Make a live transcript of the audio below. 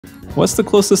What's the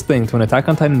closest thing to an Attack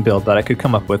on Titan build that I could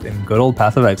come up with in good old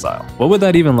Path of Exile? What would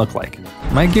that even look like?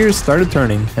 My gears started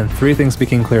turning and 3 things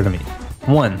became clear to me.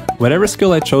 1. Whatever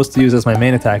skill I chose to use as my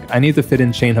main attack, I need to fit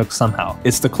in Chain Hook somehow.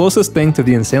 It's the closest thing to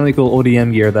the insanely cool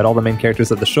ODM gear that all the main characters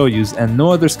of the show use, and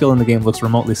no other skill in the game looks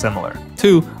remotely similar.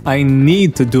 2. I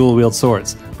need to dual wield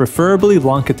swords, preferably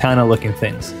long katana looking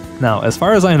things. Now, as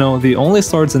far as I know, the only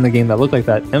swords in the game that look like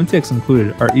that, MTX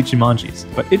included, are Ichimonjis.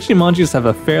 But Ichimonjis have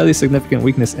a fairly significant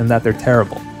weakness in that they're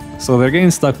terrible, so they're getting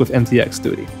stuck with MTX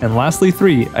duty. And lastly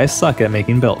 3, I suck at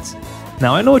making builds.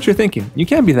 Now I know what you're thinking, you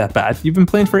can't be that bad, you've been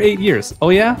playing for 8 years.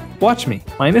 Oh yeah? Watch me.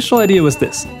 My initial idea was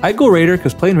this. I'd go Raider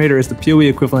because playing Raider is the PoE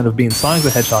equivalent of being Sonic the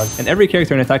Hedgehog, and every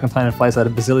character in Attack on Titan flies at a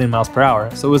bazillion miles per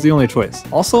hour, so it was the only choice.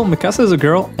 Also, Mikasa is a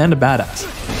girl and a badass.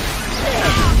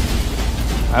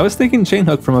 I was thinking Chain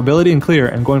Hook from ability and clear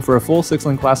and going for a full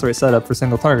 6-link class rate setup for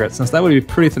single target, since that would be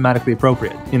pretty thematically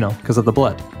appropriate, you know, because of the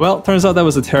blood. Well, turns out that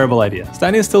was a terrible idea.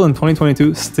 Standing still in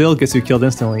 2022 still gets you killed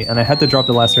instantly, and I had to drop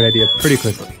the last rate idea pretty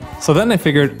quickly. So then I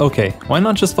figured, okay, why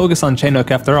not just focus on Chain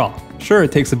Hook after all? Sure,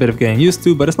 it takes a bit of getting used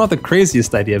to, but it's not the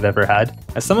craziest idea I've ever had.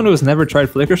 As someone who has never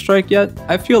tried Flicker Strike yet,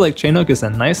 I feel like Chain Hook is a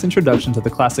nice introduction to the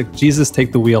classic Jesus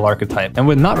take the wheel archetype, and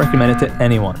would not recommend it to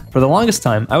anyone. For the longest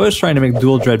time, I was trying to make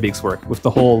dual Dreadbeaks work, with the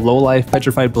whole low-life,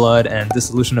 petrified blood, and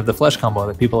dissolution of the flesh combo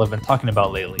that people have been talking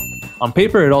about lately. On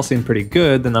paper, it all seemed pretty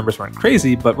good, the numbers weren't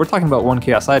crazy, but we're talking about 1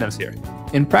 chaos items here.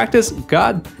 In practice,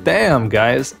 god damn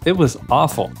guys, it was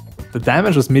awful. The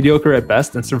damage was mediocre at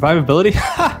best, and survivability?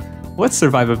 Ha! What's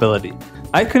survivability?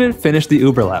 I couldn't finish the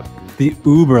Uber Lab. The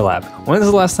Uber Lab. When's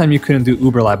the last time you couldn't do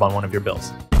Uber Lab on one of your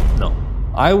builds? No.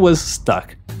 I was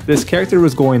stuck. This character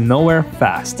was going nowhere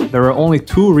fast. There were only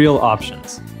 2 real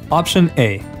options. Option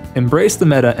A. Embrace the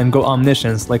meta and go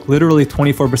Omniscience like literally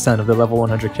 24% of the level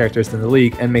 100 characters in the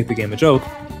league and make the game a joke.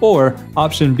 Or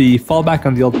option B, fall back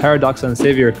on the old Paradox and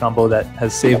Savior combo that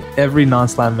has saved every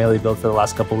non-slam melee build for the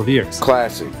last couple of years.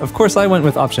 Classic. Of course I went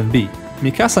with option B.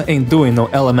 Mikasa ain't doing no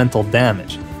elemental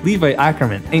damage. Levi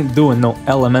Ackerman ain't doing no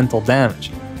elemental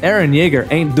damage. Eren Yeager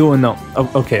ain't doing no...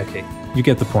 Oh, okay, you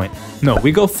get the point. No,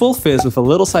 we go full fizz with a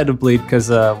little side of bleed because,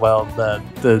 well,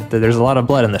 there's a lot of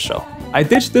blood in the show. I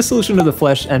ditched Dissolution of the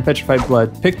Flesh and Petrified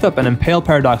Blood, picked up an Impale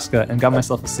Paradoxica, and got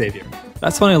myself a Savior.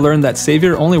 That's when I learned that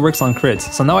Savior only works on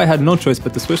crits, so now I had no choice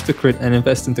but to switch to crit and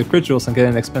invest into crit jewels and get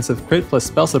an expensive crit plus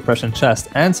spell suppression chest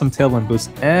and some tailwind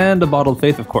boost and a bottled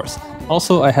faith of course.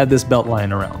 Also, I had this belt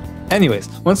lying around. Anyways,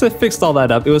 once I fixed all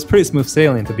that up, it was pretty smooth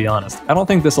sailing to be honest. I don't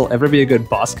think this will ever be a good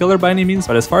boss killer by any means,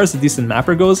 but as far as a decent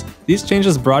mapper goes, these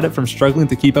changes brought it from struggling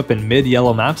to keep up in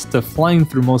mid-yellow maps to flying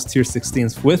through most tier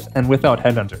 16s with and without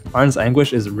Headhunter. Arn's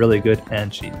Anguish is really good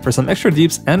and cheap. For some extra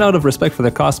deeps and out of respect for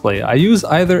the cosplay, I use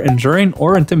either Enduring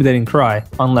or Intimidating Cry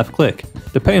on left click,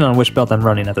 depending on which belt I'm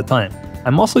running at the time.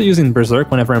 I'm also using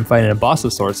Berserk whenever I'm fighting a boss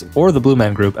of sorts, or the Blue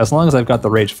Man group, as long as I've got the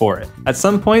rage for it. At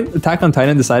some point, Attack on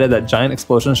Titan decided that giant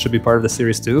explosions should be part of the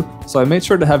series too, so I made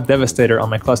sure to have Devastator on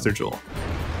my cluster jewel.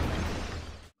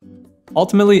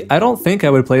 Ultimately, I don't think I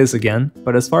would play this again,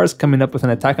 but as far as coming up with an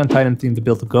Attack on Titan themed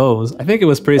build goes, I think it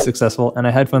was pretty successful and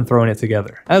I had fun throwing it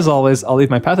together. As always, I'll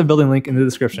leave my Path of Building link in the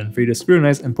description for you to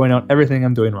scrutinize and point out everything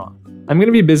I'm doing wrong. I'm going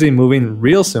to be busy moving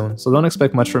real soon, so don't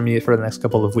expect much from me for the next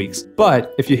couple of weeks.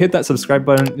 But if you hit that subscribe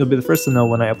button, you'll be the first to know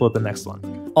when I upload the next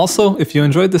one. Also, if you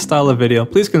enjoyed this style of video,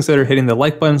 please consider hitting the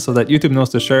like button so that YouTube knows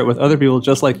to share it with other people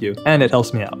just like you, and it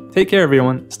helps me out. Take care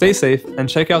everyone, stay safe, and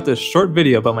check out this short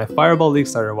video about my Fireball League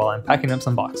starter while I'm packing up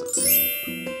some boxes.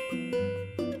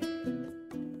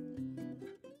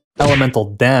 Elemental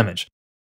damage.